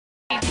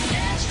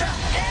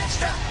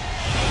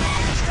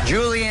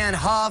Julianne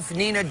Hough,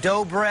 Nina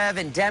Dobrev,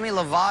 and Demi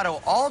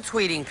Lovato all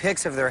tweeting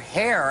pics of their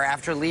hair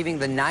after leaving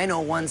the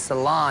 901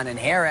 salon. And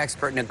hair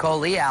expert Nicole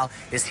Leal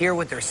is here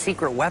with their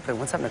secret weapon.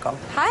 What's up, Nicole?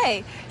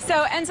 Hi.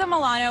 So Enzo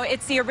Milano,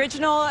 it's the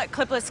original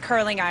clipless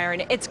curling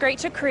iron. It's great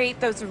to create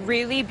those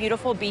really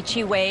beautiful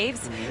beachy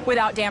waves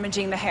without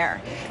damaging the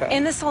hair. Okay.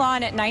 In the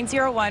salon at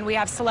 901, we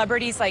have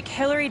celebrities like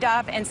Hilary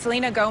Duff and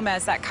Selena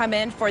Gomez that come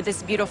in for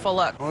this beautiful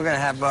look. We're going to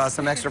have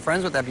some extra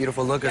friends with that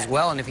beautiful look as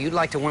well. And if you'd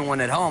like to win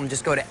one at home,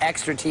 just go to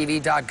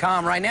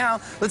extratv.com right now.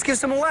 Let's give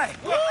some away.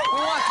 We want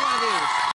one of these.